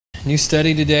new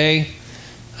study today.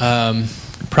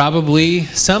 Probably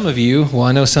some of you, well,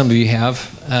 I know some of you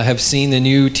have seen the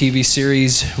new TV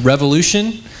series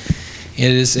Revolution.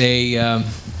 It is a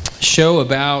show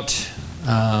about,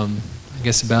 I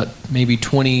guess about maybe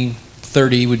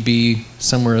 2030 would be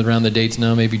somewhere around the dates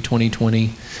now, maybe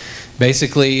 2020.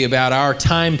 Basically about our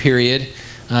time period,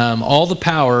 all the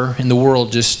power in the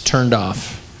world just turned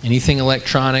off. Anything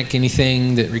electronic,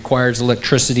 anything that requires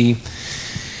electricity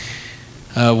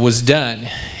was done.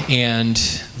 And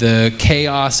the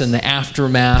chaos and the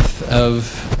aftermath of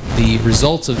the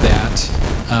results of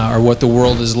that are what the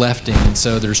world is left in. And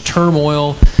so there's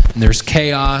turmoil, and there's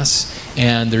chaos,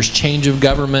 and there's change of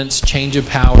governments, change of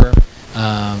power.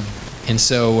 And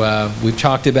so we've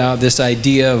talked about this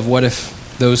idea of what if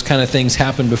those kind of things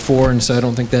happened before, and so I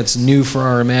don't think that's new for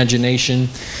our imagination.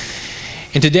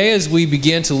 And today, as we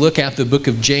begin to look at the book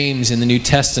of James in the New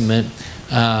Testament,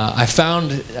 I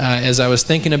found, as I was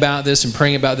thinking about this and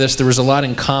praying about this, there was a lot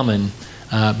in common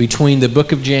between the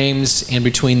book of James and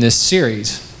between this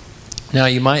series. Now,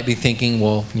 you might be thinking,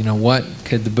 well, you know, what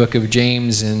could the book of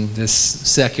James and this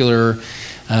secular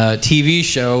TV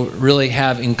show really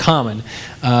have in common?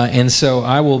 And so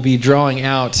I will be drawing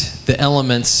out the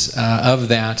elements of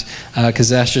that because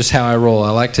that's just how I roll.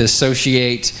 I like to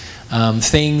associate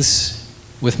things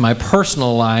with my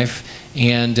personal life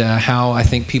and how I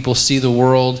think people see the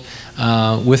world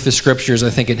with the scriptures. I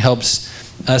think it helps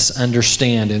us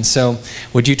understand. And so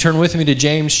would you turn with me to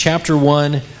James chapter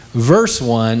 1, verse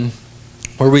 1,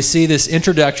 where we see this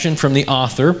introduction from the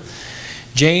author.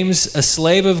 James, a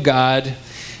slave of God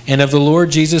and of the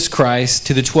Lord Jesus Christ,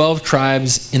 to the 12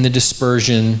 tribes in the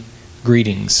dispersion,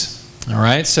 greetings. All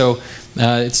right, so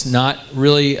it's not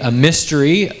really a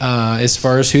mystery as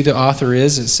far as who the author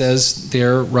is. It says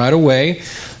there right away.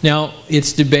 Now,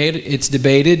 it's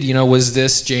debated, you know, was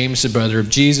this James, the brother of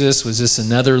Jesus? Was this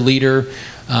another leader?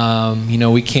 You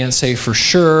know, we can't say for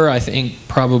sure. I think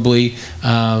probably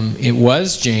it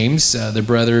was James, the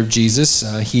brother of Jesus.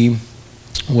 He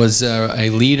was a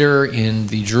leader in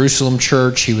the Jerusalem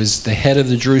church. He was the head of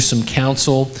the Jerusalem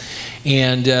council.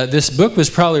 And this book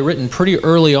was probably written pretty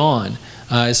early on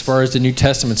as far as the New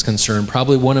Testament's concerned.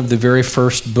 Probably one of the very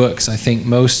first books. I think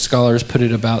most scholars put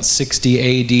it about 60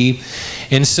 A.D.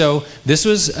 And so this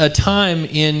was a time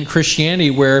in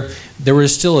Christianity where there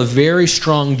was still a very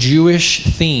strong Jewish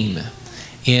theme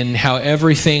in how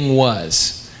everything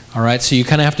was. All right, so you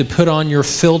kind of have to put on your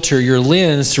filter, your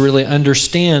lens, to really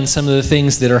understand some of the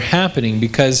things that are happening,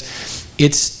 because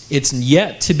it's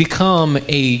yet to become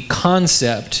a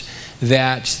concept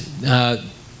that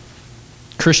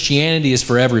Christianity is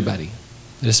for everybody.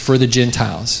 It's for the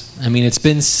Gentiles. I mean, it's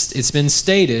been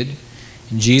stated,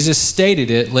 and Jesus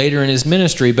stated it later in his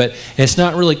ministry, but it's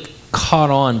not really caught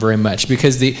on very much,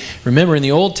 because remember in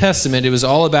the Old Testament it was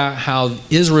all about how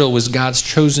Israel was God's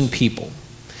chosen people,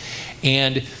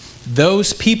 and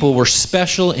those people were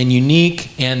special and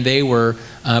unique, and they were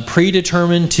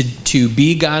predetermined to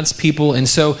be God's people. And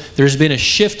so there's been a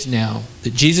shift now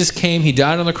that Jesus came, he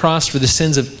died on the cross for the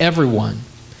sins of everyone,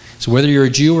 so whether you're a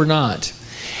Jew or not.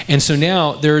 And so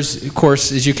now there's, of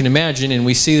course, as you can imagine, and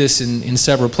we see this in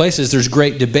several places, there's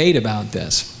great debate about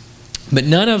this. But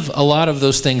a lot of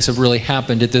those things have really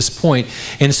happened at this point.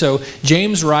 And so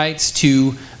James writes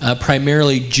to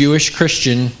primarily Jewish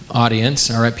Christian audience,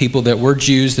 all right, people that were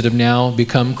Jews that have now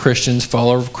become Christians,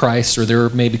 followers of Christ, or they're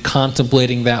maybe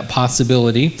contemplating that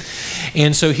possibility.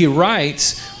 And so he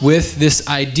writes with this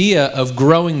idea of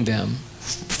growing them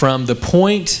from the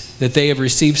point that they have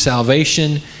received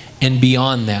salvation and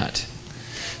beyond that.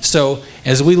 So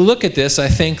as we look at this, I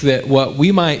think that what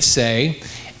we might say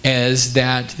is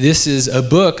that this is a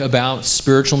book about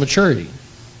spiritual maturity.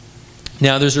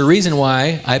 Now, there's a reason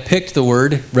why I picked the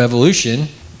word revolution,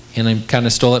 and I kind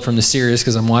of stole it from the series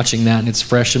because I'm watching that and it's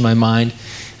fresh in my mind.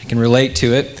 I can relate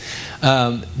to it.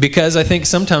 Because I think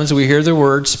sometimes we hear the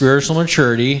word spiritual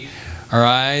maturity, our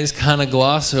eyes kind of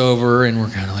gloss over, and we're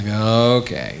kind of like,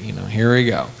 okay, you know, here we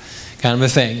go, kind of a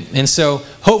thing. And so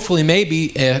hopefully maybe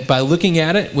by looking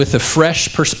at it with a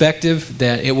fresh perspective,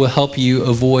 that it will help you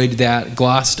avoid that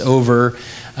glossed over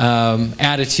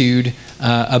attitude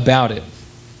about it.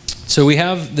 So we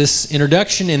have this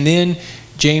introduction, and then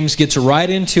James gets right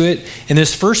into it. And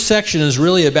this first section is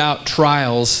really about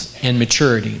trials and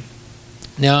maturity.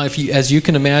 Now, as you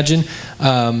can imagine,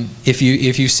 if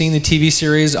you've seen the TV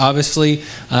series, obviously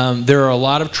there are a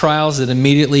lot of trials that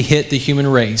immediately hit the human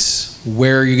race.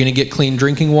 Where you're going to get clean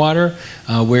drinking water,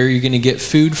 where you're going to get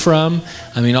food from.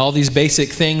 I mean, all these basic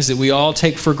things that we all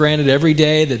take for granted every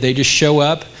day, that they just show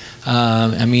up.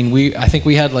 I mean, I think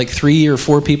we had like 3 or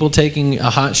 4 people taking a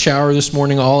hot shower this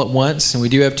morning all at once, and we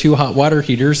do have 2 hot water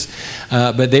heaters,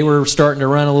 but they were starting to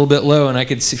run a little bit low, and I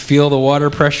could feel the water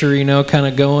pressure, kind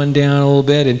of going down a little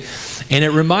bit, and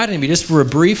it reminded me just for a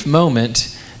brief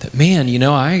moment that, man,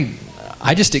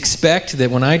 I just expect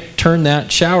that when I turn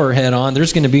that shower head on,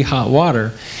 there's going to be hot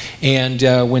water, and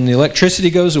when the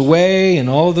electricity goes away and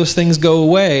all of those things go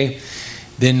away,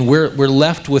 then we're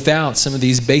left without some of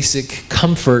these basic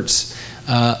comforts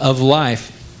of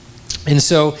life. And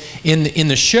so in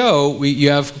the show,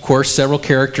 you have, of course, several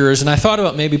characters, and I thought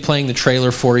about maybe playing the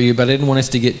trailer for you, but I didn't want us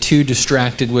to get too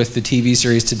distracted with the TV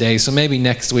series today, so maybe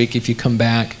next week if you come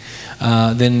back,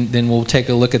 then we'll take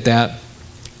a look at that.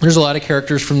 There's a lot of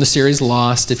characters from the series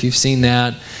Lost, if you've seen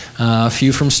that. A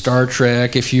few from Star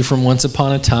Trek, a few from Once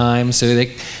Upon a Time. So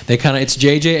they kind of, it's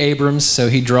J.J. Abrams, so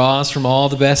he draws from all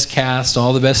the best cast,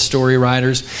 all the best story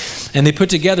writers. And they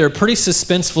put together a pretty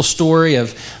suspenseful story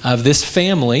of this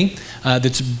family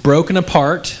that's broken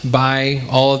apart by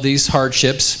all of these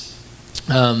hardships.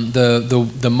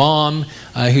 The mom,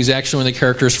 who's actually one of the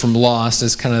characters from Lost,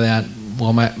 is kind of that.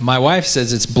 Well, my wife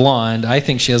says it's blonde. I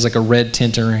think she has like a red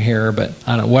tint in her hair, but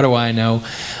what do I know?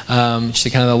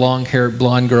 She's kind of the long-haired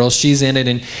blonde girl. She's in it,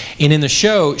 and in the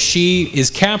show, she is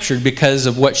captured because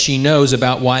of what she knows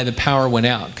about why the power went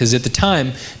out. Because at the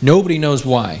time, nobody knows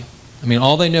why. I mean,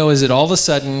 all they know is that all of a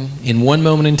sudden, in one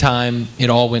moment in time,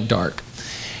 it all went dark.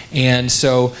 And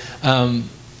so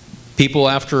people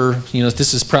after,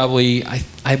 this is probably,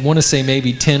 I want to say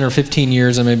maybe 10 or 15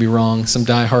 years, I may be wrong. Some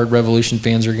die-hard Revolution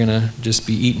fans are going to just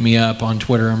be eating me up on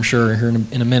Twitter, I'm sure, here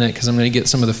in a minute, because I'm going to get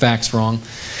some of the facts wrong.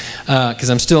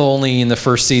 Because I'm still only in the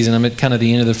first season. I'm at kind of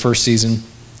the end of the first season.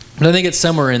 But I think it's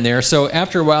somewhere in there. So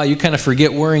after a while, you kind of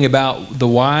forget worrying about the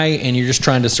why, and you're just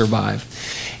trying to survive.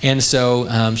 And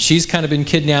so she's kind of been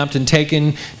kidnapped and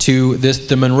taken to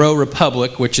the Monroe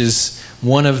Republic, which is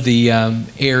one of the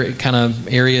kind of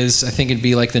areas, I think it'd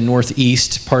be like the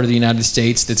northeast part of the United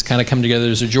States that's kind of come together.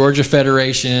 There's a Georgia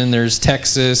Federation, there's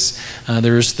Texas,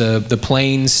 there's the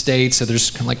Plains states, so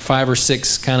there's kind of like 5 or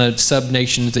 6 kind of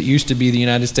sub-nations that used to be the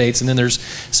United States, and then there's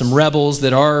some rebels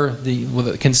that are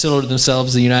consider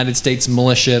themselves the United States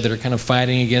militia that are kind of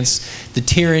fighting against the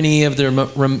tyranny of the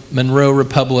Monroe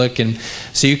Republic, and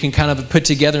so you can kind of put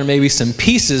together maybe some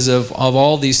pieces of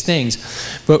all these things.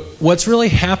 But what's really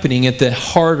happening at the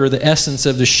heart or the essence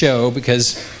of the show,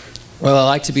 because, well, I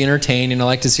like to be entertained and I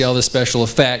like to see all the special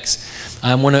effects.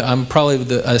 I'm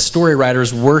probably a story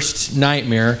writer's worst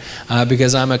nightmare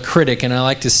because I'm a critic and I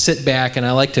like to sit back and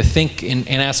I like to think and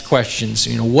ask questions.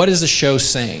 What is the show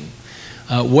saying?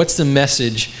 What's the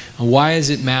message? Why does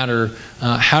it matter?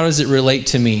 How does it relate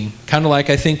to me? Kind of like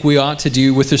I think we ought to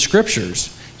do with the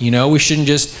scriptures. We shouldn't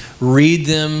just read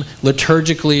them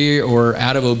liturgically or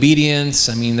out of obedience.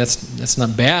 I mean, that's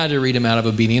not bad to read them out of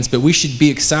obedience, but we should be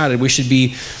excited. We should be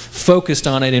focused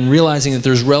on it and realizing that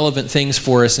there's relevant things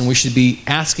for us, and we should be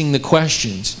asking the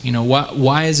questions.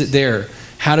 Why is it there?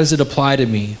 How does it apply to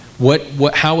me?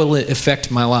 How will it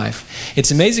affect my life? It's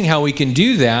amazing how we can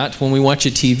do that when we watch a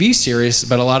TV series,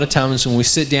 but a lot of times when we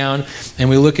sit down and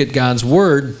we look at God's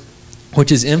Word, which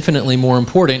is infinitely more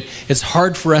important, it's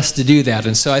hard for us to do that.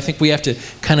 And so I think we have to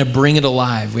kind of bring it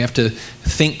alive. We have to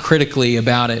think critically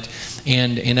about it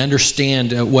and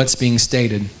understand what's being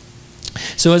stated.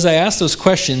 So as I ask those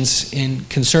questions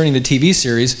concerning the TV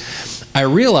series, I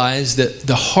realized that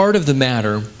the heart of the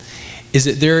matter is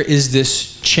that there is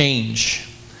this change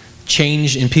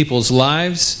in people's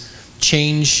lives,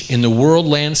 change in the world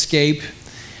landscape.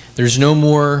 There's no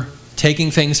more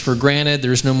taking things for granted.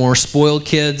 There's no more spoiled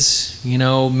kids,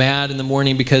 mad in the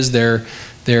morning because their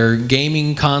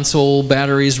gaming console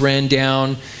batteries ran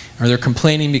down, or they're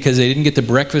complaining because they didn't get the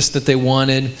breakfast that they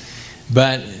wanted.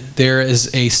 But there is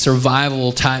a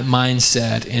survival type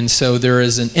mindset, and so there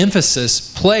is an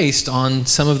emphasis placed on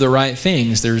some of the right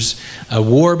things. There's a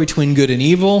war between good and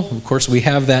evil. Of course, we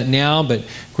have that now, but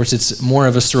of course it's more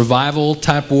of a survival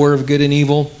type war of good and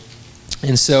evil.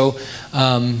 And so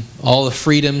all the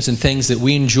freedoms and things that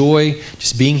we enjoy,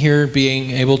 just being here,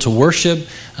 being able to worship,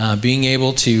 being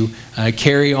able to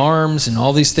carry arms, and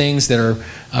all these things that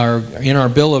are in our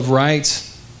Bill of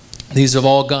Rights, these have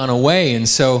all gone away. And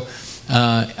so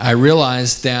I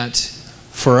realized that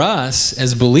for us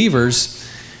as believers,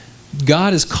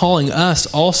 God is calling us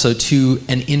also to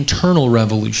an internal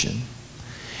revolution.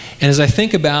 And as I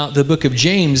think about the book of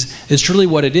James, it's really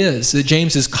what it is, that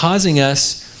James is causing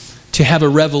us to have a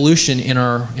revolution in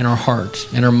our heart,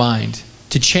 in our mind,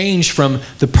 to change from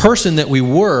the person that we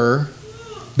were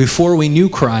before we knew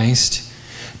Christ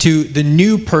to the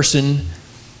new person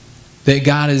that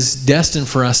God is destined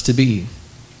for us to be.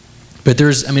 But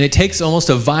it takes almost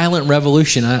a violent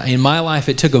revolution. In my life,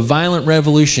 it took a violent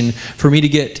revolution for me to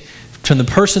get from the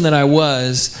person that I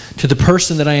was to the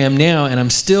person that I am now, and I'm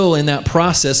still in that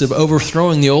process of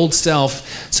overthrowing the old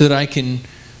self so that I can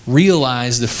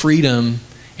realize the freedom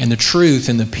and the truth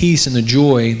and the peace and the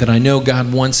joy that I know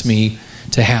God wants me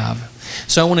to have.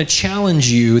 So I want to challenge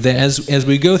you that as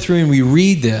we go through and we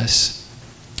read this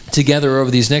together over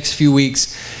these next few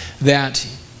weeks, that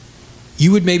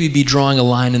you would maybe be drawing a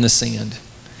line in the sand.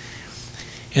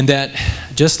 And that,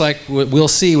 just like what we'll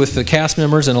see with the cast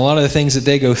members and a lot of the things that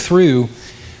they go through,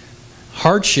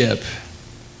 hardship,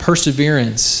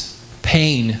 perseverance,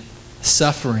 pain,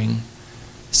 suffering,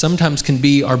 sometimes can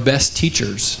be our best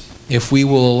teachers if we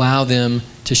will allow them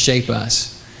to shape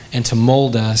us and to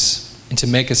mold us and to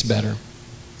make us better.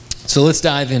 So let's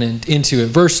dive into it.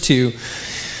 Verse 2,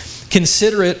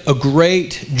 consider it a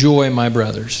great joy, my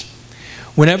brothers,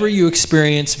 whenever you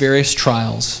experience various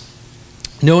trials,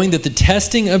 knowing that the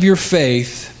testing of your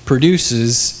faith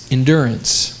produces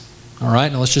endurance. All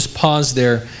right, now let's just pause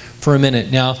there for a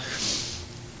minute. Now,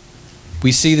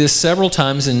 we see this several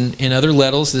times in other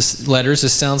letters.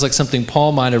 This sounds like something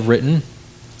Paul might have written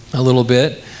a little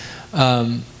bit.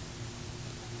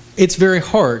 It's very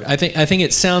hard. I think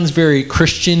it sounds very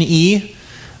Christian-y.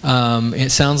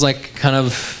 It sounds like kind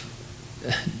of,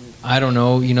 I don't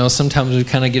know, sometimes we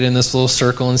kind of get in this little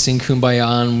circle and sing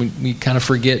Kumbaya, and we kind of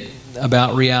forget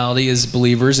about reality as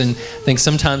believers, and I think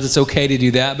sometimes it's okay to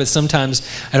do that, but sometimes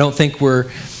I don't think we're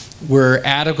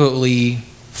adequately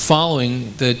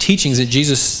following the teachings that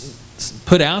Jesus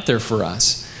put out there for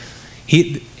us.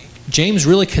 James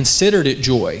really considered it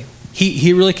joy.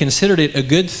 He really considered it a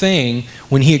good thing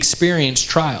when he experienced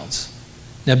trials.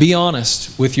 Now be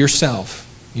honest with yourself.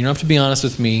 You don't have to be honest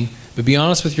with me, but be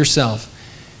honest with yourself.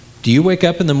 Do you wake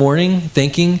up in the morning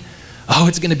thinking, oh,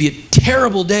 it's going to be a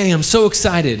terrible day, I'm so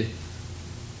excited?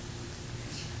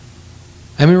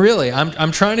 I mean, really,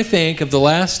 I'm trying to think of the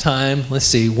last time. Let's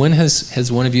see, when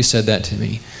has one of you said that to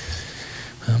me?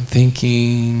 I'm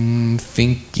thinking,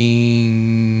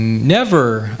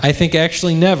 never. I think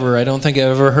actually never. I don't think I've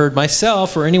ever heard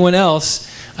myself or anyone else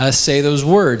say those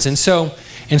words. And so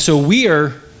we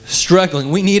are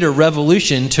struggling. We need a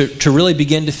revolution to really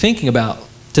begin to think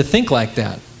like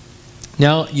that.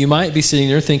 Now, you might be sitting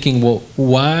there thinking, well,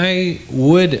 why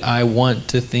would I want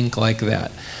to think like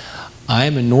that?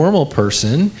 I'm a normal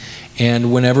person,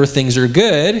 and whenever things are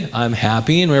good, I'm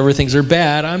happy, and whenever things are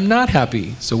bad, I'm not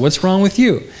happy. So what's wrong with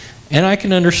you? And I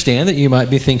can understand that you might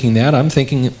be thinking that. I'm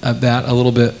thinking of that a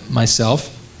little bit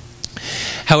myself.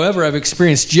 However, I've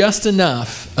experienced just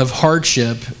enough of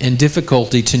hardship and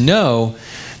difficulty to know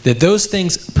that those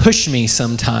things push me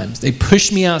sometimes. They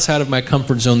push me outside of my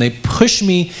comfort zone. They push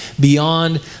me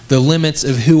beyond the limits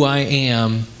of who I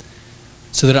am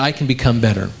so that I can become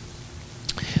better.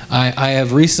 I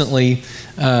have recently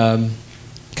kind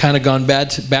of gone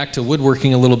back to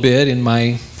woodworking a little bit in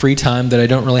my free time that I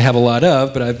don't really have a lot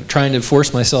of, but I'm trying to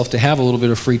force myself to have a little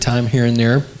bit of free time here and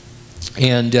there.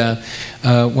 And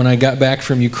when I got back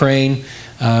from Ukraine,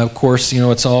 of course,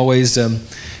 it's always a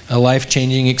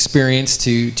life-changing experience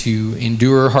to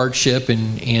endure hardship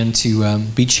and to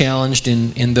be challenged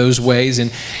in those ways.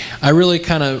 And I really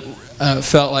kind of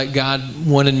felt like God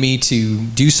wanted me to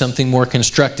do something more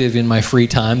constructive in my free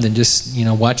time than just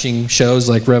watching shows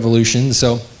like Revolution.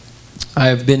 So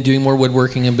I've been doing more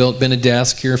woodworking and been a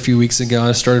desk here a few weeks ago.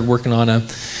 I started working on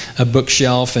a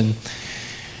bookshelf, and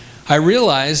I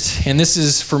realized, and this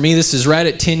is right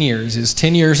at 10 years. It's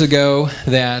 10 years ago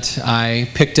that I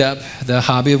picked up the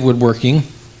hobby of woodworking.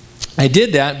 I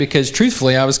did that because,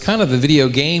 truthfully, I was kind of a video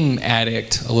game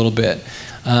addict a little bit.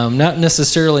 Not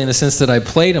necessarily in the sense that I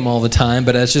played them all the time,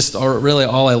 but that's just really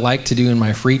all I liked to do in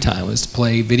my free time was to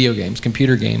play video games,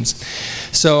 computer games.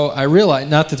 So I realized,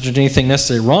 not that there's anything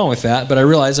necessarily wrong with that, but I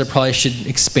realized I probably should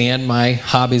expand my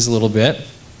hobbies a little bit.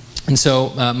 And so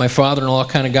my father-in-law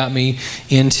kind of got me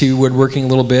into woodworking a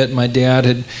little bit. My dad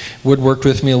had woodworked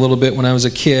with me a little bit when I was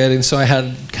a kid, and so I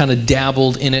had kind of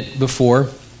dabbled in it before.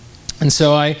 And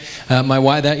so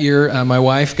that year, my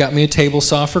wife got me a table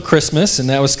saw for Christmas, and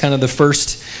that was kind of the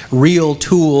first real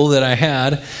tool that I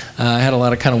had. I had a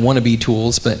lot of kind of wannabe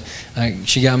tools, but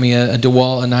she got me a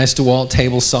nice DeWalt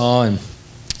table saw, and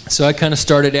so I kind of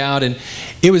started out, and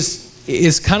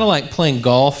it's kind of like playing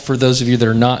golf for those of you that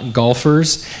are not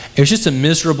golfers. It was just a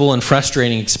miserable and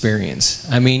frustrating experience.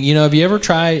 I mean, have you ever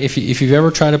tried, if you've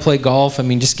ever tried to play golf, I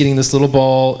mean, just getting this little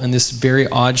ball and this very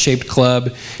odd-shaped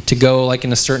club to go like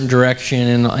in a certain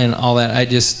direction and all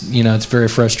that, it's a very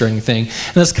frustrating thing.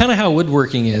 And that's kind of how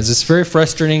woodworking is. It's very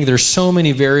frustrating. There's so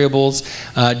many variables.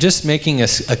 Just making a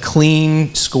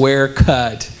clean, square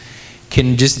cut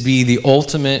can just be the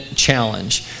ultimate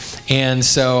challenge. And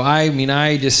so,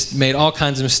 I just made all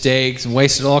kinds of mistakes and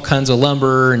wasted all kinds of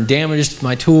lumber and damaged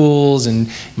my tools,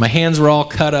 and my hands were all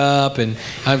cut up, and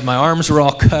my arms were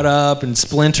all cut up and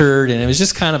splintered, and it was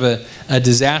just kind of a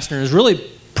disaster. It was really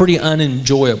pretty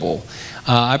unenjoyable.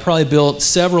 I probably built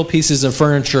several pieces of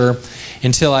furniture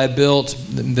until I built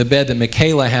the bed that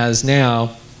Michaela has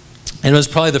now. And it was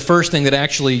probably the first thing that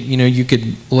actually, you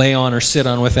could lay on or sit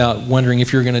on without wondering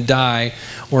if you're going to die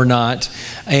or not.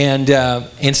 And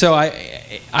so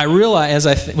I realized,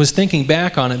 as I was thinking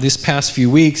back on it this past few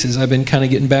weeks, as I've been kind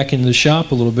of getting back into the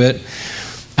shop a little bit,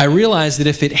 I realized that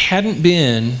if it hadn't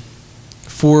been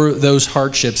for those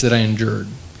hardships that I endured,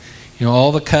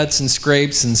 all the cuts and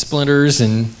scrapes and splinters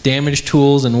and damaged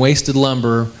tools and wasted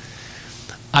lumber,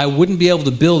 I wouldn't be able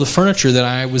to build the furniture that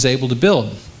I was able to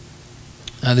build.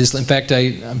 In fact,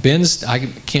 I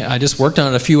just worked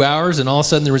on it a few hours, and all of a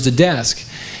sudden there was a desk.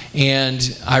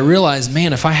 And I realized,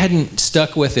 man, if I hadn't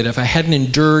stuck with it, if I hadn't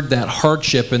endured that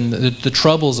hardship and the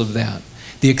troubles of that,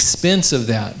 the expense of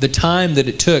that, the time that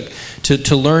it took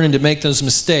to learn and to make those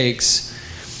mistakes,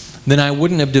 then I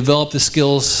wouldn't have developed the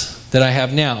skills that I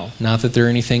have now. Not that they're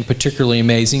anything particularly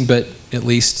amazing, but at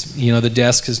least, the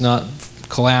desk has not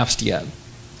collapsed yet.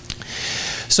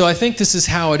 So I think this is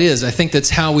how it is. I think that's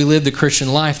how we live the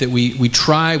Christian life, that we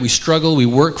try, we struggle, we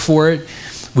work for it,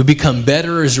 we become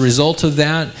better as a result of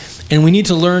that, and we need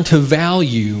to learn to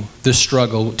value the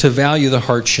struggle, to value the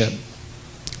hardship.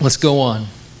 Let's go on.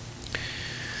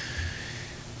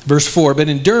 Verse 4, but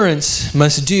endurance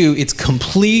must do its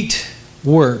complete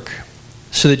work,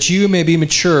 so that you may be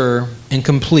mature and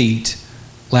complete,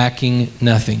 lacking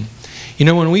nothing.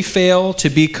 When we fail to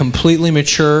be completely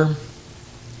mature,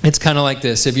 it's kind of like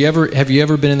this. Have you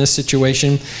ever been in this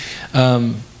situation?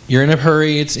 You're in a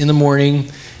hurry. It's in the morning.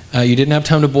 You didn't have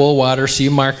time to boil water, so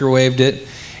you microwaved it,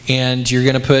 and you're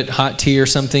going to put hot tea or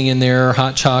something in there, or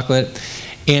hot chocolate,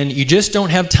 and you just don't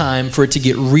have time for it to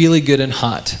get really good and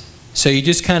hot. So you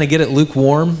just kind of get it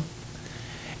lukewarm,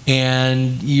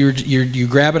 and you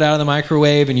grab it out of the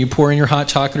microwave, and you pour in your hot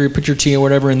chocolate, or you put your tea or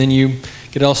whatever, and then you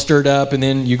get it all stirred up, and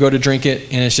then you go to drink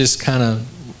it, and it's just kind of,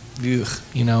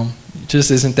 it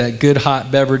just isn't that good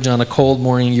hot beverage on a cold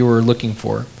morning you were looking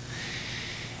for.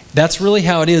 That's really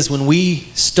how it is when we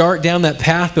start down that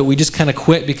path, but we just kind of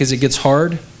quit because it gets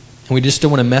hard, and we just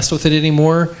don't want to mess with it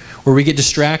anymore, or we get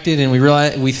distracted and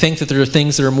we think that there are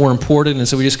things that are more important, and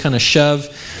so we just kind of shove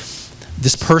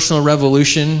this personal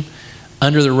revolution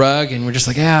under the rug, and we're just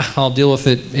like, I'll deal with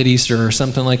it at Easter or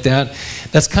something like that.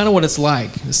 That's kind of what it's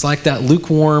like. It's like that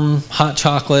lukewarm hot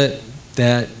chocolate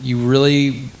that you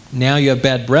really, now you have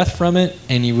bad breath from it,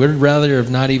 and you would rather have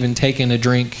not even taken a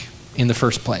drink in the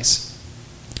first place.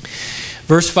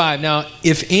 Verse 5, now,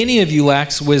 if any of you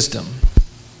lacks wisdom,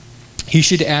 he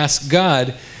should ask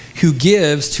God, who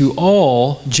gives to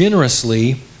all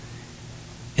generously,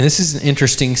 and this is an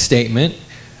interesting statement,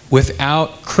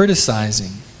 without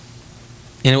criticizing,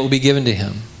 and it will be given to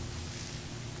him.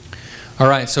 All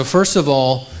right, so first of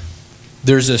all,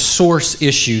 there's a source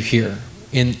issue here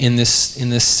in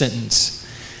this sentence.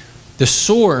 The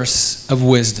source of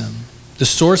wisdom, the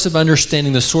source of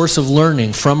understanding, the source of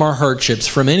learning from our hardships,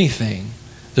 from anything,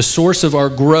 the source of our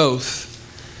growth,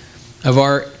 of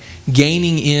our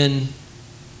gaining in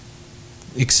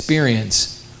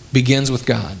experience begins with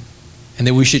God. And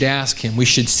that we should ask him. We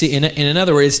should see. In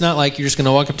other words, it's not like you're just going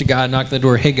to walk up to God, knock on the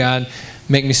door, hey God,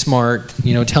 make me smart,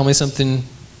 tell me something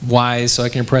wise so I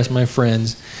can impress my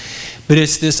friends. But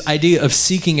it's this idea of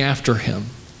seeking after him.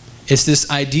 It's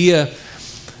this idea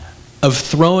of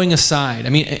throwing aside.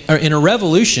 In a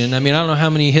revolution, I don't know how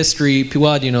many history,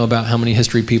 well, do you know about how many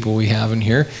history people we have in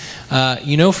here?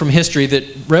 You know from history that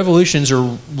revolutions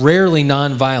are rarely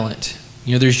nonviolent.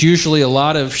 There's usually a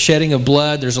lot of shedding of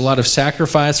blood, there's a lot of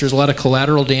sacrifice, there's a lot of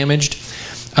collateral damage.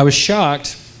 I was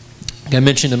shocked, I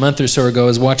mentioned a month or so ago, I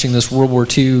was watching this World War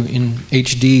II in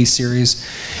HD series.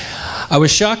 I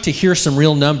was shocked to hear some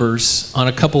real numbers on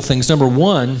a couple things. Number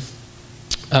one,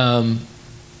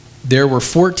 there were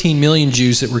 14 million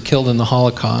Jews that were killed in the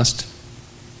Holocaust.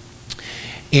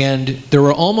 And there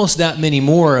were almost that many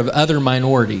more of other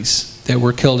minorities that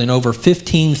were killed in over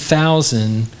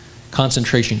 15,000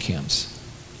 concentration camps.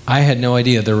 I had no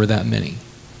idea there were that many.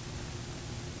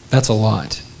 That's a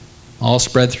lot. All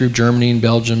spread through Germany and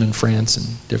Belgium and France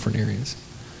and different areas.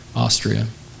 Austria.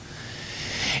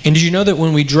 And did you know that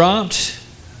when we dropped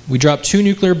 2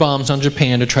 nuclear bombs on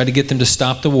Japan to try to get them to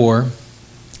stop the war,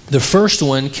 the first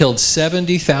one killed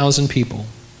 70,000 people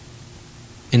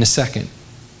in a second.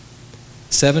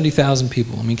 70,000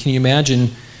 people. Can you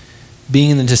imagine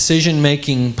being in the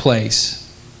decision-making place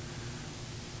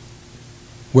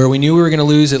where we knew we were going to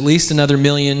lose at least another 1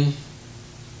 million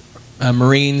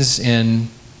Marines and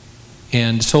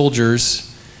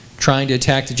soldiers trying to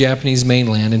attack the Japanese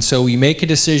mainland. And so we make a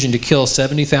decision to kill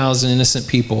 70,000 innocent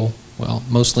people, well,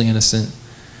 mostly innocent.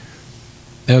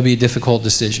 That would be a difficult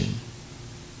decision.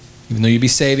 Even though you'd be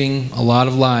saving a lot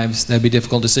of lives, that would be a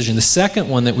difficult decision. The second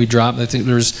one that we dropped, I think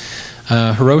there's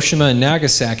Hiroshima and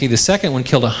Nagasaki. The second one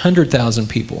killed 100,000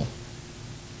 people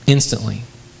instantly.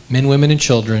 Men, women, and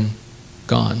children,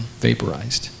 gone,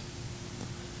 vaporized.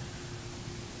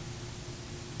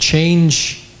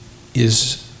 Change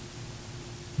is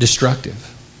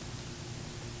destructive.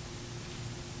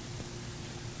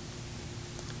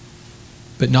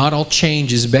 But not all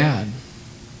change is bad.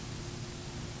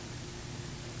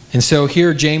 And so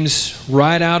here, James,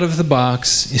 right out of the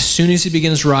box, as soon as he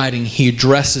begins writing, he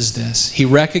addresses this. He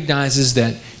recognizes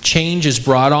that change is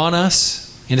brought on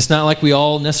us, and it's not like we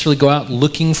all necessarily go out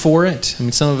looking for it. I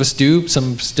mean, some of us do,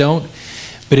 some of us don't.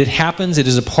 But it happens. It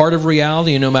is a part of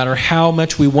reality, and no matter how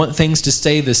much we want things to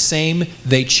stay the same,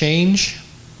 they change.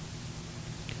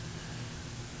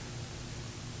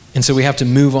 And so we have to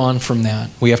move on from that.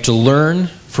 We have to learn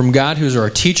from God, who's our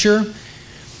teacher.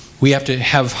 We have to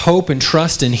have hope and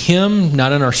trust in Him,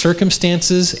 not in our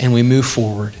circumstances, and we move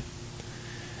forward.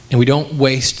 And we don't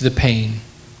waste the pain.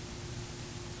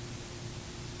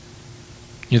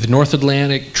 You know, the North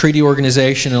Atlantic Treaty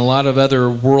Organization and a lot of other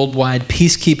worldwide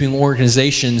peacekeeping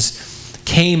organizations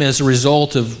came as a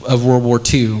result of World War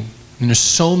II. And there's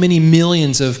so many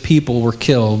millions of people were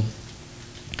killed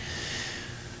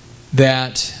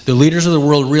that the leaders of the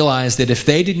world realized that if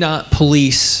they did not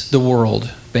police the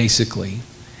world, basically,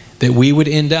 that we would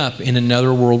end up in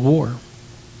another world war.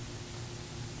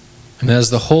 And that's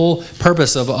the whole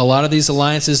purpose of a lot of these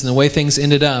alliances and the way things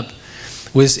ended up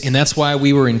was, and that's why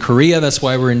we were in Korea, that's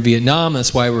why we're in Vietnam,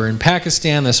 that's why we're in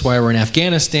Pakistan, that's why we're in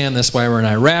Afghanistan, that's why we're in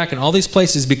Iraq, and all these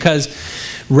places, because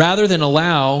rather than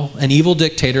allow an evil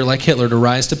dictator like Hitler to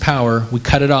rise to power, we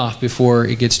cut it off before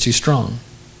it gets too strong.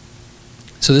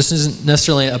 So this isn't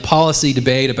necessarily a policy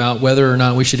debate about whether or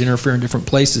not we should interfere in different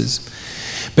places.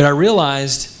 But I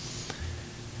realized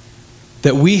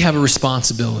that we have a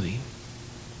responsibility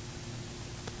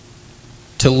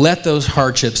to let those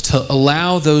hardships, to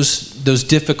allow those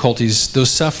difficulties,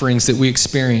 those sufferings that we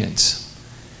experience,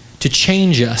 to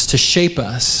change us, to shape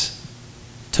us,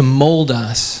 to mold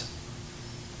us,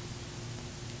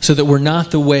 so that we're not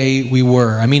the way we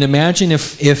were. I mean, imagine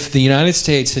if the United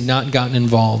States had not gotten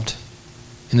involved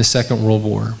in the Second World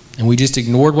War, and we just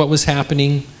ignored what was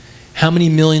happening, how many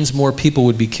millions more people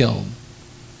would be killed?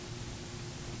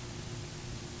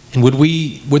 And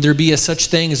would there be such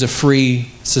thing as a free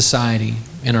society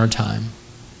in our time?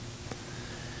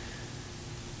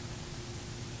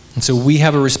 And so we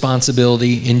have a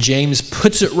responsibility, and James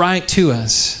puts it right to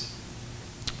us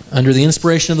under the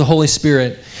inspiration of the Holy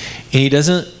Spirit, and he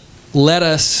doesn't let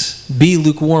us be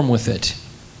lukewarm with it.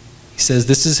 He says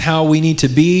this is how we need to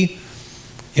be.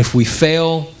 If we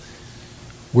fail,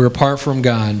 we're apart from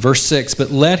God. Verse 6,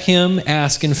 but let him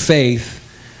ask in faith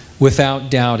without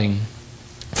doubting.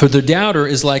 For the doubter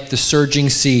is like the surging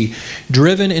sea,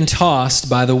 driven and tossed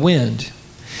by the wind.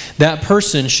 That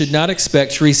person should not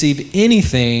expect to receive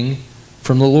anything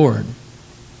from the Lord. And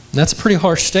that's a pretty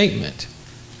harsh statement.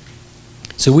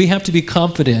 So we have to be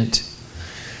confident.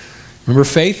 Remember,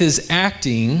 faith is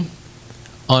acting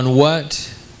on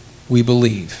what we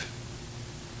believe.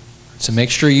 So make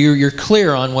sure you're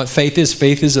clear on what faith is.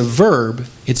 Faith is a verb.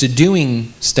 It's a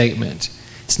doing statement.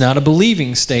 It's not a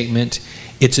believing statement.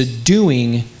 It's a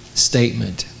doing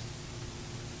statement.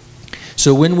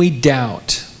 So when we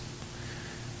doubt,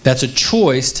 that's a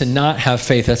choice to not have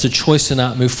faith. That's a choice to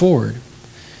not move forward.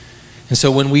 And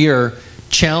so when we are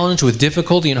challenged with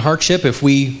difficulty and hardship, if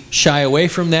we shy away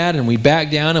from that and we back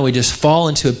down and we just fall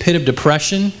into a pit of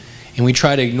depression and we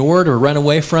try to ignore it or run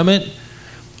away from it,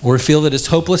 or feel that it's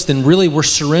hopeless, then really we're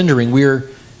surrendering.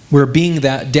 We're being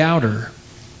that doubter.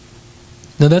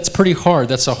 Now that's pretty hard.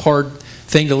 That's a hard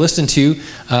thing to listen to.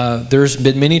 There's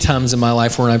been many times in my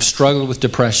life where I've struggled with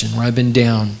depression, where I've been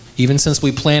down. Even since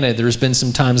we planted, there's been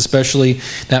some times, especially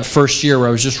that first year, where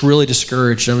I was just really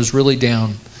discouraged. I was really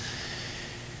down.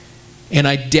 And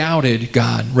I doubted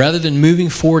God. Rather than moving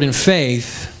forward in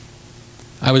faith,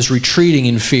 I was retreating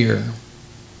in fear.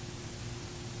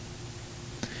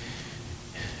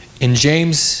 And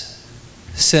James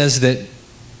says that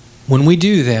when we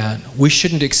do that, we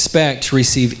shouldn't expect to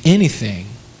receive anything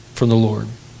from the Lord.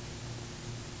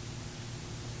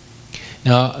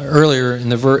 Now, earlier in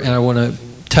the verse, and I want to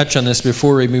touch on this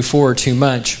before we move forward too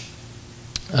much,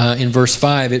 in verse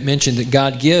 5, it mentioned that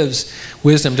God gives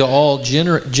wisdom to all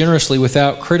generously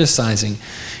without criticizing.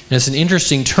 And it's an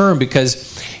interesting term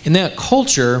because in that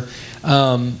culture,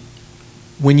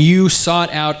 when you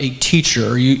sought out a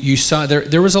teacher, you saw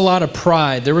there was a lot of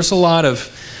pride. There was a lot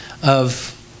of I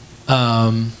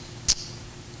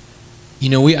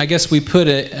guess we put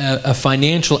a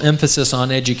financial emphasis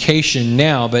on education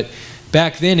now, but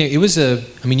back then it was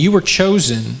you were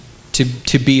chosen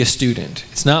to be a student.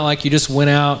 It's not like you just went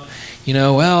out,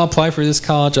 I'll apply for this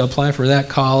college, I'll apply for that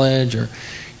college, or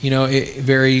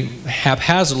very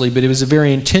haphazardly, but it was a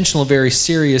very intentional, very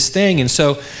serious thing. And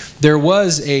so there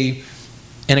was an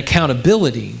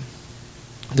accountability.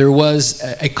 There was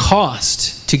a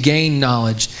cost to gain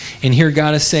knowledge. And here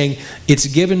God is saying, it's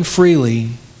given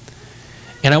freely,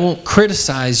 and I won't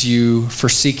criticize you for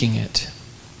seeking it.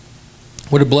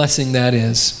 What a blessing that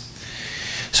is.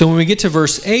 So when we get to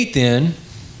verse 8 then,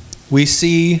 we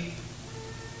see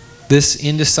this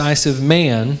indecisive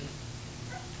man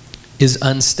is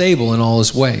unstable in all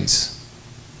his ways.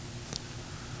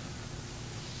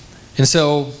 And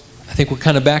so I think we're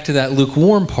kind of back to that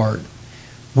lukewarm part.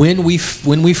 When we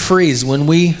freeze, when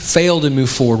we fail to move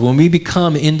forward, when we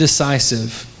become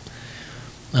indecisive,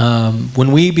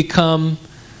 when we become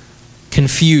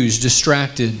confused,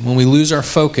 distracted, when we lose our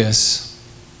focus,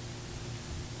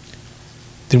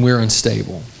 then we're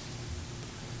unstable.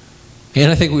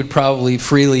 And I think we would probably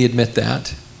freely admit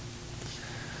that.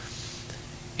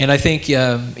 And I think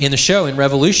in the show, in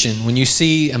Revolution, when you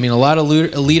see, a lot of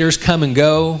leaders come and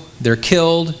go, they're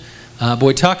killed.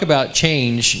 Boy, talk about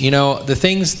change. I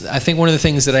think one of the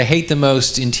things that I hate the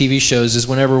most in TV shows is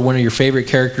whenever one of your favorite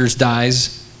characters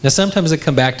dies. Now, sometimes they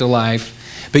come back to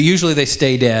life, but usually they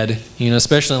stay dead,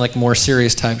 especially in like a more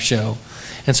serious type show.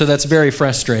 And so that's very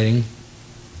frustrating.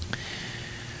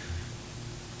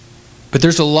 But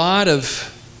there's a lot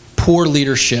of poor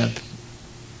leadership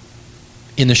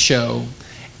in the show.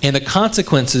 And the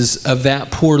consequences of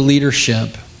that poor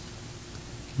leadership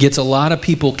gets a lot of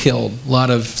people killed. A lot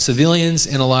of civilians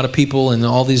and a lot of people in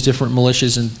all these different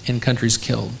militias and countries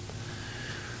killed.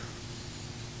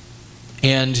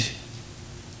 And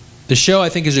the show, I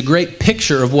think, is a great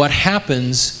picture of what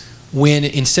happens when,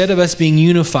 instead of us being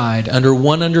unified under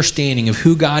one understanding of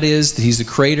who God is, that He's the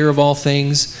creator of all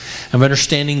things, of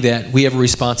understanding that we have a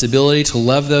responsibility to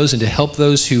love those and to help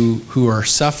those who are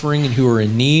suffering and who are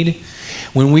in need,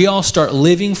 when we all start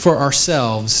living for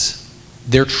ourselves,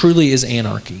 there truly is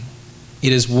anarchy.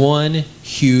 It is one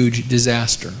huge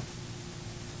disaster.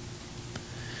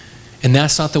 And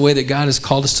that's not the way that God has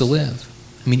called us to live.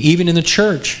 Even in the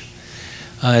church,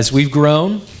 as we've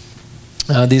grown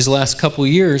these last couple of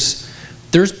years,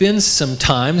 there's been some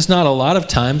times, not a lot of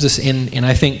times, and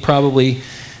I think probably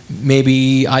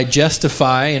maybe I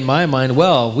justify in my mind,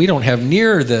 well, we don't have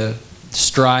near the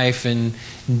strife and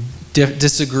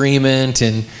disagreement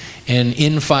and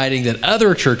infighting that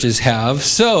other churches have,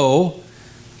 so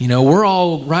we're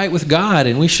all right with God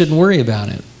and we shouldn't worry about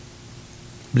it.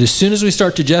 But as soon as we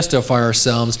start to justify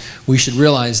ourselves, we should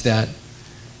realize that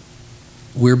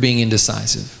we're being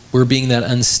indecisive. We're being that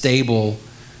unstable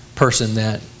person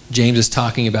that James is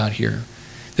talking about here.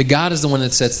 That God is the one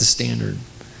that sets the standard.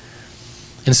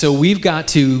 And so we've got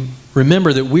to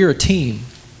remember that we're a team.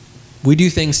 We do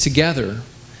things together.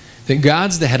 That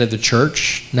God's the head of the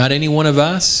church, not any one of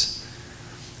us.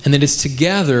 And that it's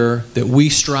together that we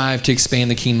strive to expand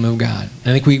the kingdom of God.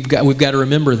 And I think we've got to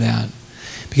remember that.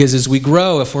 Because as we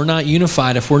grow, if we're not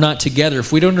unified, if we're not together,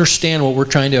 if we don't understand what we're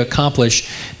trying to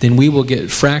accomplish, then we will get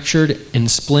fractured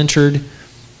and splintered.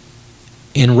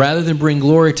 And rather than bring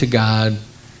glory to God,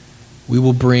 we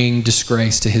will bring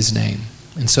disgrace to His name.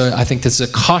 And so I think that's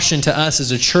a caution to us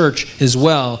as a church as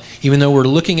well. Even though we're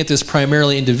looking at this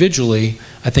primarily individually,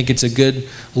 I think it's a good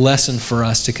lesson for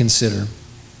us to consider.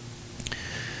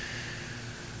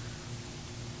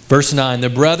 Verse 9, the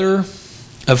brother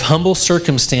of humble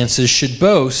circumstances should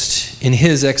boast in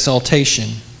his exaltation,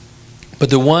 but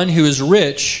the one who is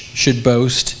rich should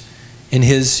boast in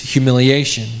his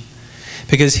humiliation,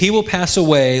 because he will pass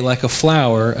away like a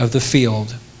flower of the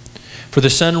field. For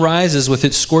the sun rises with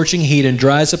its scorching heat and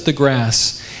dries up the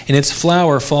grass, and its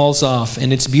flower falls off,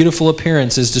 and its beautiful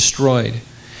appearance is destroyed.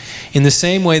 In the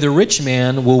same way, the rich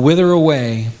man will wither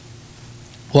away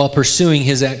while pursuing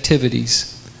his activities.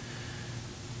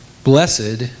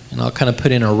 Blessed, and I'll kind of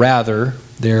put in a rather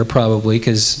there probably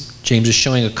because James is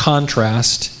showing a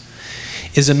contrast,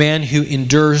 is a man who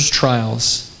endures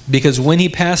trials, because when he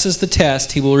passes the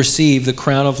test, he will receive the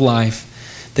crown of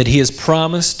life that he has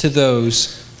promised to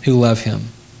those who love him.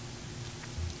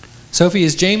 Sophie,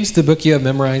 is James the book you have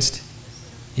memorized?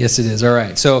 Yes, it is. All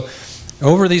right. So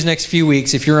over these next few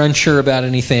weeks, if you're unsure about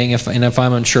anything, if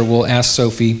I'm unsure, we'll ask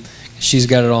Sophie. She's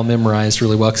got it all memorized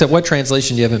really well. Except what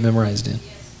translation do you have it memorized in?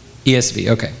 ESV.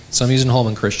 Okay. So I'm using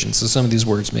Holman Christian, so some of these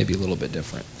words may be a little bit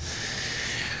different.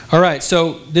 All right,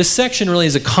 so this section really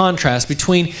is a contrast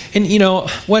between, and you know,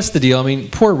 what's the deal? I mean,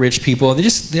 poor rich people,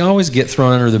 they always get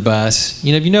thrown under the bus.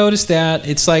 You know, have you noticed that?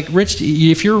 It's like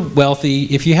if you're wealthy,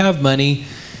 if you have money,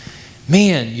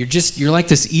 man, you're like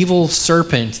this evil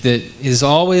serpent that is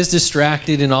always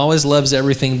distracted and always loves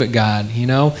everything but God, you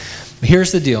know?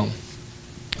 Here's the deal.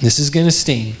 This is going to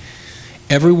sting.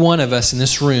 Every one of us in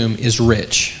this room is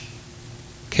rich.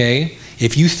 Okay?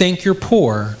 If you think you're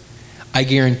poor, I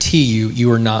guarantee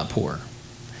you are not poor.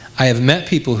 I have met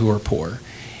people who are poor,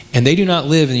 and they do not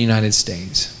live in the United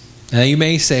States. Now you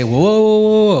may say, whoa, whoa,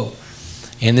 whoa, whoa.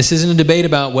 And this isn't a debate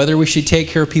about whether we should take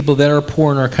care of people that are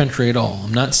poor in our country at all.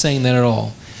 I'm not saying that at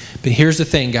all. But here's the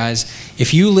thing, guys.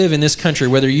 If you live in this country,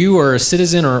 whether you are a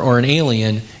citizen or an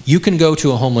alien, you can go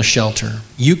to a homeless shelter.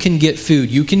 You can get food.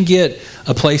 You can get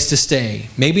a place to stay.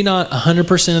 Maybe not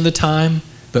 100% of the time,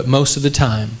 but most of the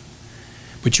time.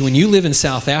 But when you live in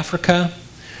South Africa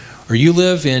or you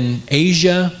live in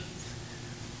Asia,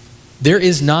 there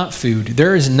is not food.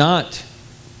 There is not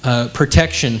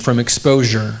protection from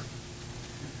exposure.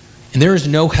 And there is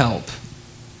no help.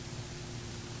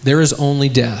 There is only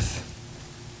death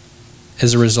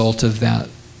as a result of that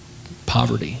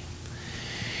poverty.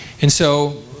 And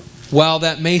so, while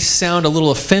that may sound a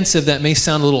little offensive, that may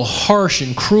sound a little harsh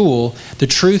and cruel, the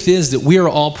truth is that we are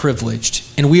all privileged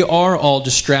and we are all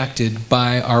distracted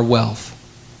by our wealth.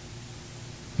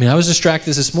 I mean, I was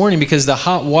distracted this morning because the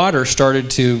hot water started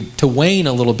to wane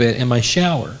a little bit in my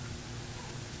shower.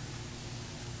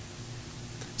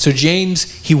 So James,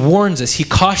 he warns us, he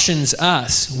cautions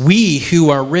us, we who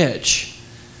are rich.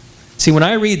 See, when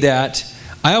I read that,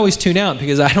 I always tune out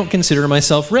because I don't consider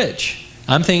myself rich.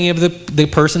 I'm thinking of the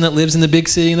person that lives in the big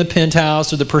city in the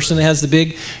penthouse, or the person that has the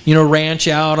big, ranch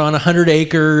out on 100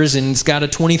 acres and it's got a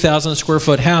 20,000 square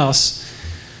foot house.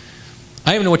 I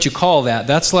don't even know what you call that.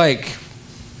 That's like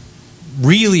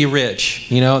really rich.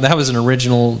 That was an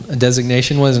original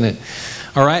designation, wasn't it?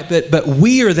 All right, but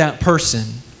we are that person.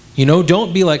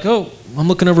 Don't be like, oh, I'm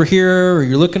looking over here, or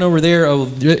you're looking over there. Oh,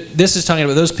 this is talking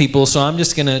about those people, so I'm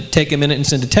just going to take a minute and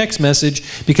send a text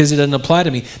message because it doesn't apply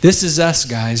to me. This is us,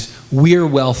 guys. We're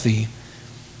wealthy.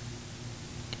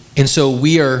 And so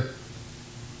we are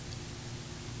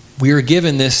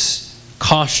given this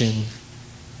caution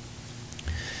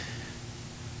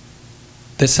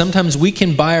that sometimes we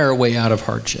can buy our way out of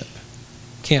hardship,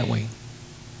 can't we?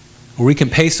 Or we can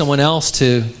pay someone else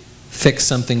to fix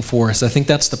something for us. I think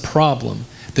that's the problem.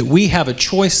 That we have a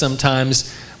choice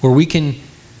sometimes where we can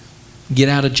get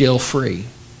out of jail free.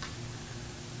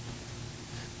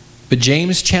 But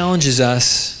James challenges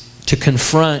us to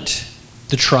confront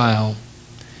the trial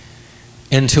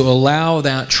and to allow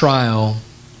that trial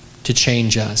to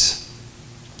change us.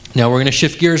 Now we're going to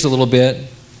shift gears a little bit.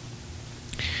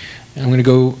 I'm going to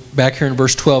go back here in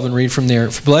verse 12 and read from there.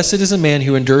 Blessed is a man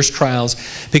who endures trials,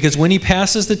 because when he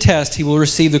passes the test, he will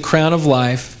receive the crown of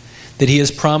life that he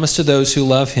has promised to those who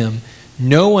love him.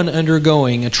 No one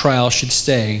undergoing a trial should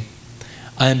say,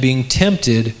 I am being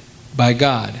tempted by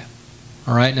God.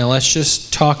 All right, now let's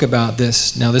just talk about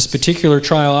this. Now this particular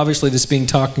trial, obviously this being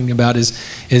talking about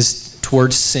is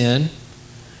towards sin.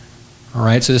 All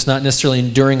right, so it's not necessarily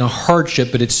enduring a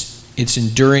hardship, but it's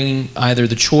enduring either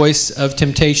the choice of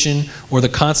temptation or the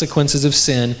consequences of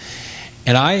sin.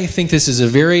 And I think this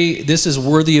is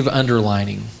worthy of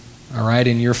underlining, all right,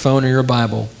 in your phone or your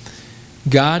Bible.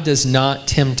 God does not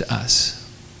tempt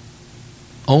us.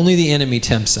 Only the enemy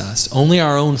tempts us. Only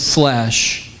our own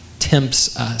flesh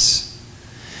tempts us.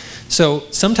 So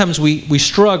sometimes we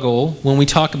struggle when we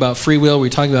talk about free will, we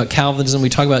talk about Calvinism, we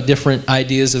talk about different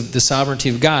ideas of the sovereignty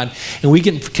of God, and we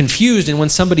get confused. And when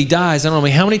somebody dies, I don't know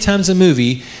how many times in a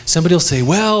movie, somebody will say,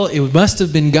 well, it must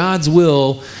have been God's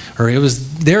will, or it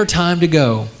was their time to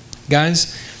go.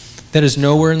 Guys, that is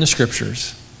nowhere in the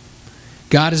Scriptures.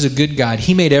 God is a good God.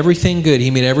 He made everything good.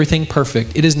 He made everything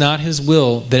perfect. It is not His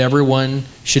will that everyone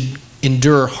should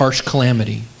endure harsh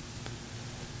calamity.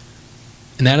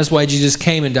 And that is why Jesus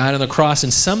came and died on the cross,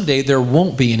 and someday there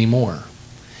won't be any more.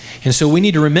 And so we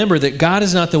need to remember that God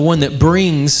is not the one that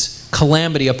brings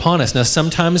calamity upon us. Now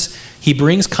sometimes He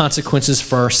brings consequences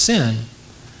for our sin.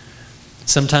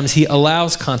 Sometimes He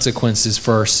allows consequences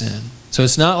for our sin. So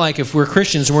it's not like if we're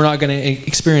Christians we're not going to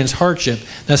experience hardship.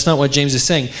 That's not what James is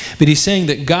saying. But he's saying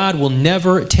that God will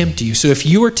never tempt you. So if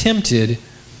you are tempted,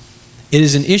 it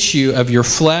is an issue of your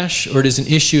flesh or it is an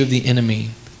issue of the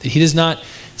enemy. That He does not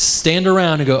stand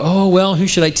around and go, oh, well, who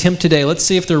should I tempt today? Let's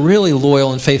see if they're really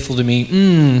loyal and faithful to me.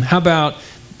 How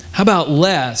about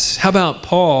Les? How about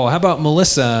Paul? How about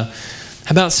Melissa?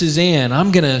 How about Suzanne?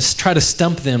 I'm going to try to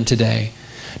stump them today.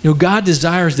 God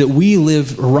desires that we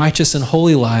live righteous and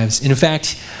holy lives. In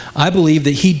fact, I believe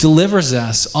that He delivers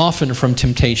us often from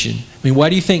temptation. Why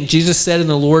do you think Jesus said in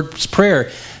the Lord's Prayer,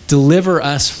 deliver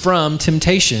us from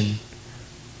temptation?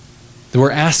 That we're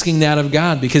asking that of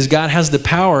God because God has the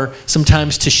power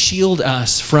sometimes to shield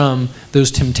us from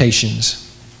those temptations.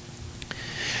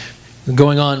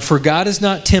 Going on, for God is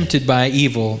not tempted by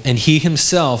evil, and He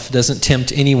Himself doesn't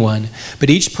tempt anyone.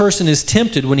 But each person is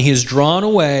tempted when he is drawn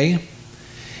away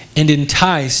and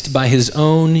enticed by his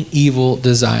own evil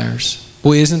desires.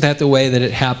 Boy, isn't that the way that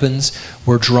it happens?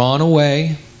 We're drawn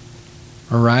away,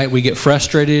 all right? We get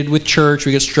frustrated with church.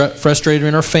 We get frustrated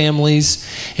in our families.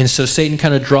 And so Satan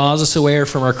kind of draws us away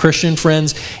from our Christian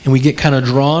friends, and we get kind of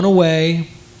drawn away,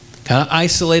 kind of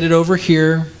isolated over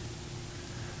here.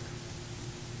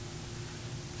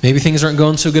 Maybe things aren't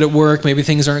going so good at work. Maybe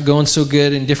things aren't going so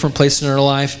good in different places in our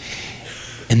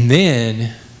life. And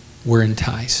then we're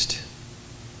enticed.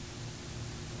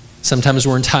 Sometimes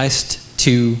we're enticed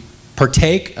to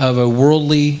partake of a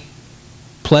worldly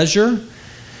pleasure.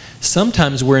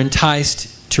 Sometimes we're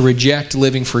enticed to reject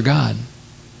living for God.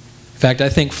 In fact, I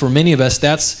think for many of us,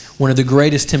 that's one of the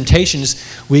greatest temptations.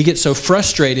 We get so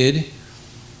frustrated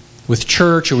with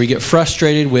church, or we get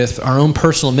frustrated with our own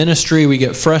personal ministry. We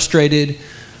get frustrated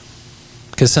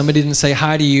because somebody didn't say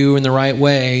hi to you in the right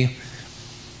way.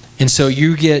 And so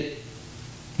you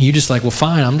just like, well,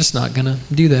 fine, I'm just not going to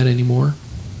do that anymore.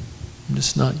 I'm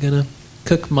just not going to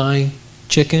cook my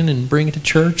chicken and bring it to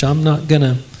church. I'm not going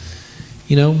to,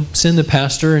 send the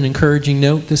pastor an encouraging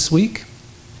note this week.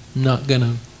 I'm not going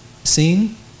to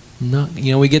sing.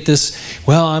 We get this,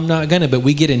 well, I'm not going to, but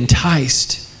we get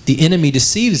enticed. The enemy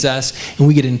deceives us, and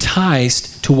we get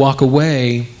enticed to walk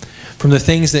away from the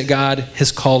things that God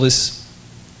has called us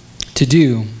to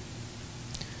do.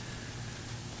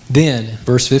 Then,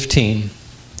 verse 15,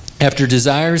 after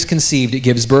desire is conceived, it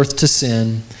gives birth to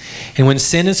sin. And when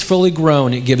sin is fully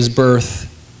grown, it gives birth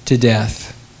to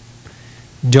death.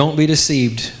 Don't be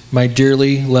deceived, my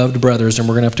dearly loved brothers. And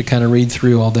we're going to have to kind of read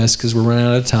through all this because we're running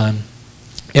out of time.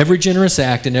 Every generous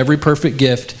act and every perfect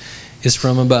gift is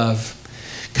from above,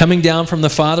 coming down from the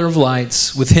Father of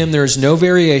lights. With Him there is no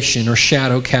variation or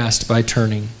shadow cast by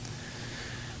turning.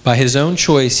 By His own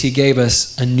choice, He gave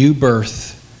us a new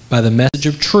birth by the message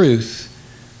of truth,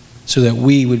 so that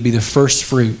we would be the first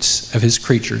fruits of His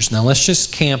creatures. Now let's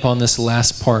just camp on this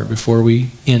last part before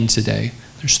we end today.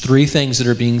 There's 3 things that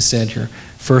are being said here.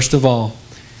 First of all,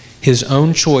 His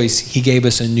own choice, He gave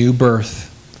us a new birth.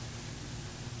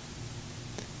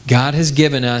 God has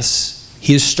given us,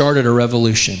 He has started a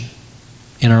revolution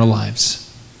in our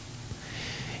lives.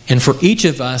 And for each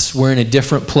of us, we're in a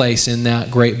different place in that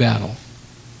great battle.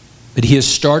 But He has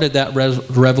started that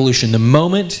revolution. The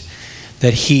moment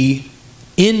that He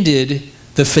ended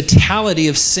the fatality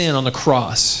of sin on the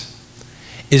cross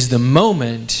is the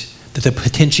moment that the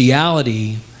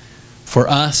potentiality for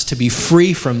us to be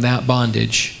free from that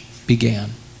bondage began.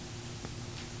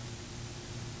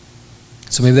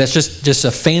 So maybe that's just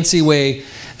a fancy way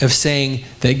of saying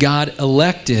that God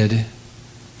elected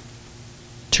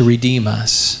to redeem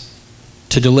us,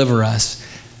 to deliver us,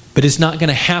 but it's not going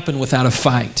to happen without a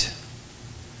fight.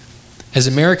 As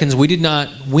Americans, we did not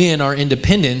win our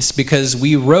independence because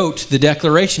we wrote the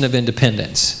Declaration of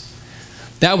Independence.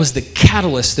 That was the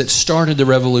catalyst that started the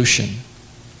revolution.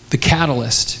 The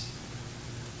catalyst.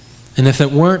 And if it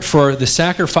weren't for the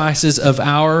sacrifices of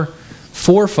our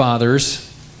forefathers,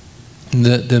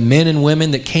 the men and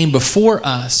women that came before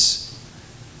us,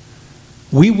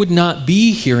 we would not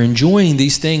be here enjoying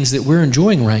these things that we're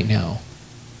enjoying right now.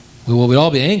 We'd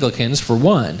all be Anglicans, for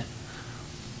one.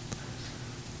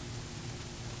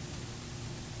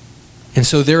 And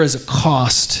so there is a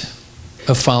cost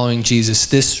of following Jesus.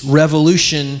 This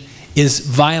revolution is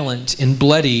violent and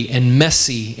bloody and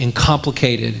messy and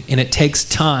complicated, and it takes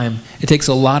time. It takes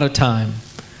a lot of time.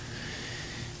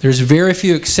 There's very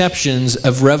few exceptions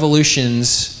of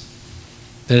revolutions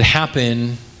that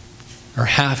happen or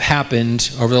have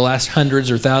happened over the last hundreds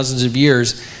or thousands of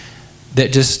years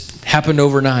that just happened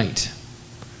overnight.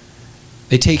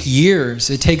 They take years.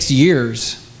 It takes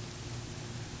years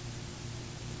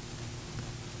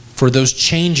for those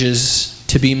changes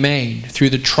to be made through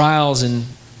the trials and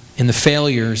the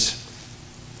failures.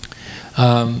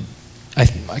 I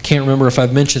can't remember if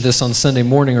I've mentioned this on Sunday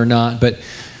morning or not, but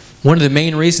one of the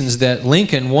main reasons that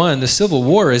Lincoln won the Civil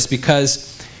War is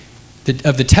because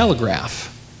of the telegraph.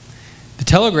 The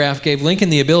telegraph gave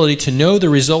Lincoln the ability to know the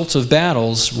results of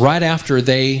battles right after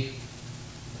they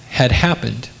had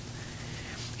happened.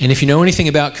 And if you know anything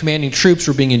about commanding troops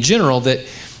or being in general, that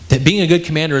being a good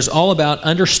commander is all about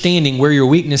understanding where your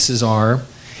weaknesses are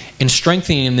and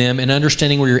strengthening them, and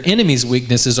understanding where your enemy's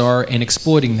weaknesses are and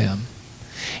exploiting them.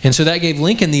 And so that gave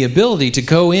Lincoln the ability to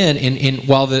go in, and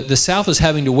while the South was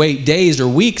having to wait days or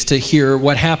weeks to hear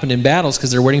what happened in battles because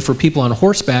they're waiting for people on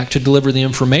horseback to deliver the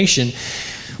information,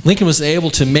 Lincoln was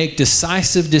able to make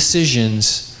decisive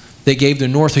decisions that gave the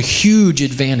North a huge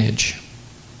advantage.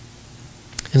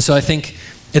 And so I think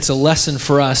it's a lesson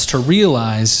for us to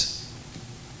realize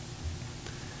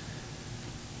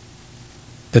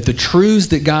that the truths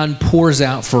that God pours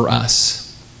out for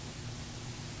us,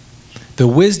 the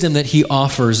wisdom that He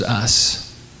offers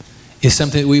us, is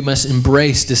something that we must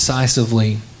embrace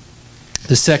decisively.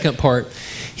 The second part,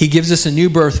 He gives us a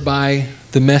new birth by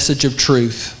the message of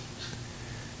truth.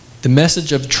 The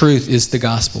message of truth is the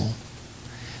gospel.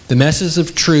 The message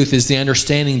of truth is the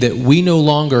understanding that we no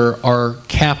longer are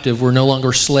captive, we're no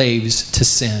longer slaves to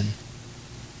sin.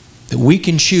 That we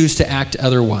can choose to act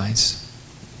otherwise.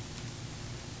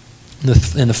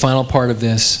 And the final part of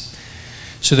this,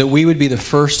 so that we would be the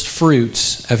first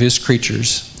fruits of His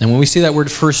creatures. And when we see that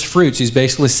word first fruits, He's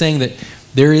basically saying that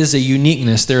there is a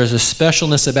uniqueness, there is a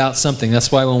specialness about something.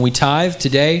 That's why when we tithe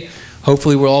today,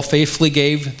 hopefully we all faithfully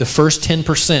gave the first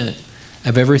 10%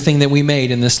 of everything that we made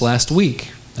in this last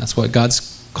week. That's what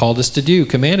God's called us to do,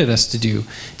 commanded us to do,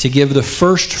 to give the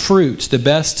first fruits, the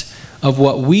best of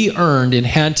what we earned and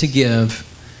had to give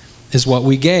is what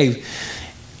we gave.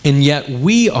 And yet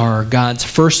we are God's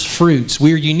first fruits.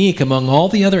 We are unique among all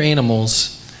the other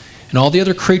animals and all the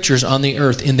other creatures on the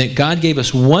earth in that God gave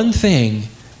us one thing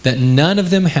that none of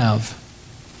them have,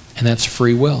 and that's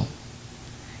free will.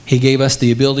 He gave us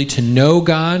the ability to know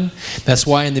God. That's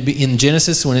why in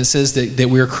Genesis, when it says that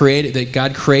we are created, that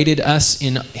God created us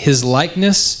in His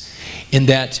likeness, and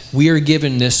that we are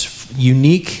given this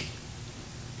unique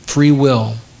free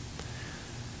will.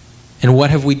 And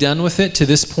what have we done with it to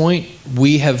this point?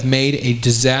 We have made a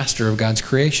disaster of God's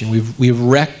creation. We've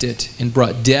wrecked it and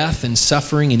brought death and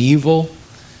suffering and evil.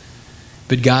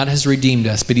 But God has redeemed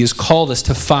us. But He has called us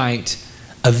to fight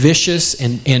a vicious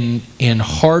and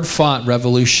hard-fought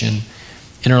revolution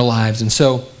in our lives. And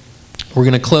so we're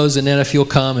going to close, and then if you'll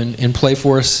come and play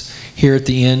for us here at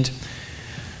the end.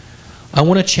 I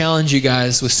want to challenge you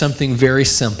guys with something very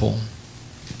simple.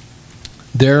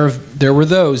 There were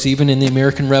those, even in the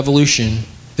American Revolution,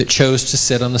 that chose to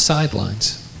sit on the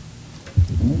sidelines.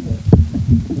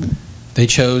 They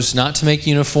chose not to make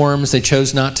uniforms. They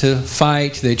chose not to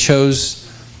fight. They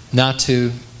chose not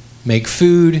to make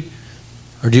food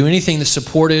or do anything that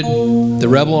supported the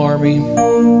rebel army.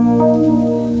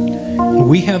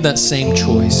 We have that same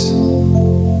choice.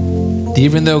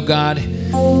 Even though God,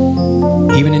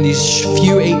 even in these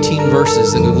few 18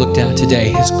 verses that we've looked at today,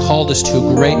 has called us to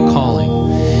a great calling,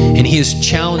 and He has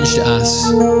challenged us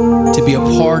to be a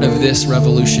part of this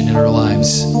revolution in our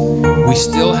lives, we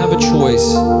still have a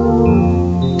choice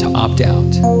to opt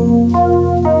out.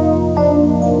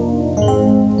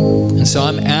 And so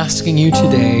I'm asking you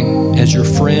today, as your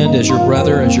friend, as your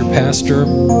brother, as your pastor,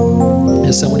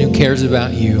 as someone who cares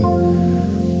about you,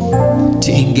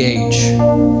 to engage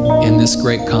in this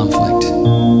great conflict.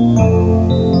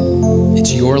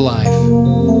 It's your life.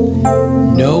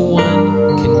 No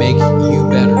one can make you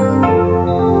better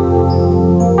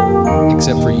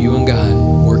except for you and God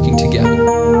working together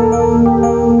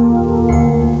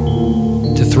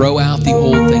to throw out the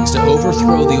old things, to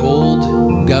overthrow the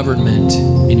old government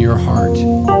in your heart,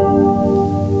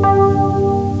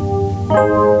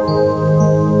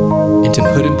 and to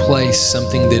put in place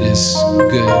something that is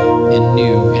good and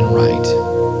new and right.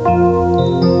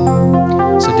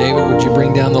 So David, would you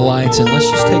bring down the lights, and let's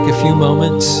just take a few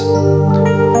moments.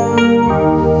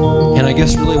 And I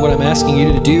guess really what I'm asking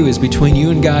you to do is, between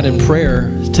you and God in prayer,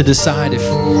 to decide if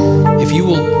you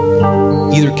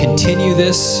will either continue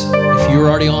this, if you're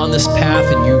already on this path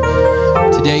and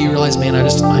today you realize, man, I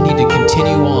need to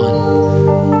continue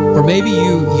on. Or maybe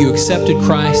you accepted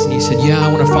Christ and you said, yeah, I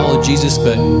want to follow Jesus,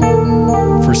 but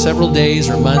for several days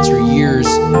or months or years,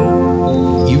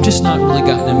 you've just not really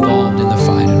gotten involved in the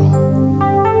fight at all.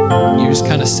 You just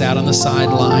kind of sat on the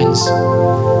sidelines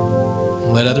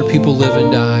and let other people live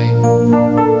and die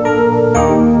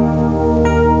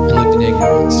and lived in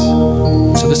ignorance.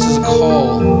 So this is a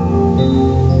call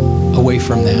away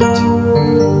from that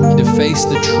and to face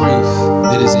the truth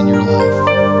that is in your life.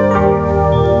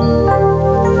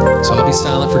 So I'll be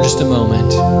silent for just a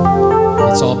moment.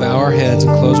 Let's all bow our heads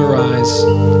and close our eyes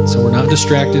so we're not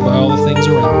distracted by all the things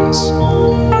around us.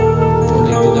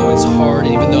 Even though it's it's hard,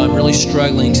 and even though I'm really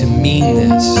struggling to mean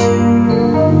this,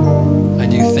 I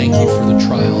do thank you for the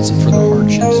trials and for the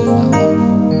hardships in my life.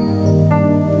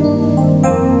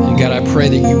 And God, I pray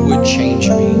that you would change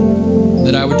me,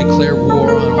 that I would declare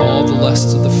war on all the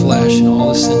lusts of the flesh and all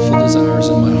the sinful desires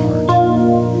in my heart,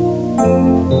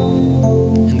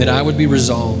 and that I would be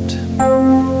resolved to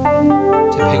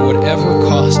pay whatever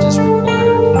cost is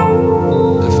required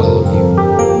to follow you.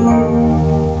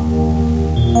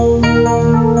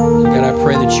 And God, I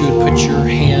pray that you would put your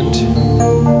hand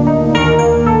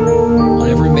on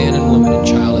every man and woman and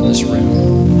child in this room,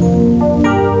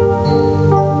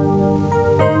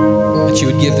 that you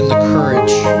would give them the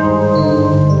courage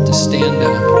to stand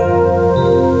up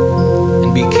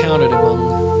and be counted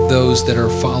among those that are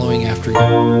following after you.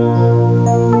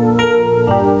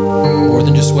 More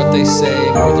than just what they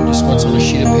say, more than just what's on a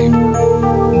sheet of paper,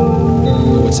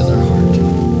 but what's in their heart.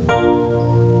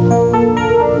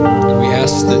 And we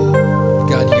ask that,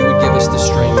 God, you would give us the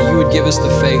strength, that you would give us the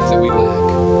faith that we lack.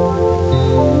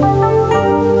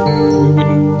 We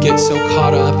wouldn't get so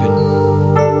caught up in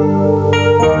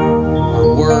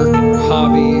our work and our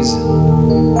hobbies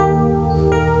and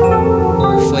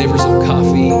our flavors of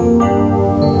coffee,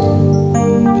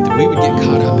 but that we would get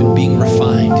caught up in being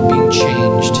refined, being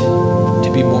changed, to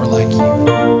be more like you.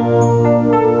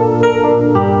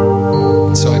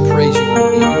 And so I praise you,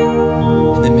 Lord, even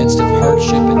in the midst of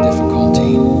hardship and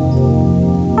difficulty,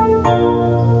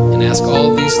 and ask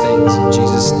all of these things in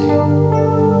Jesus' name.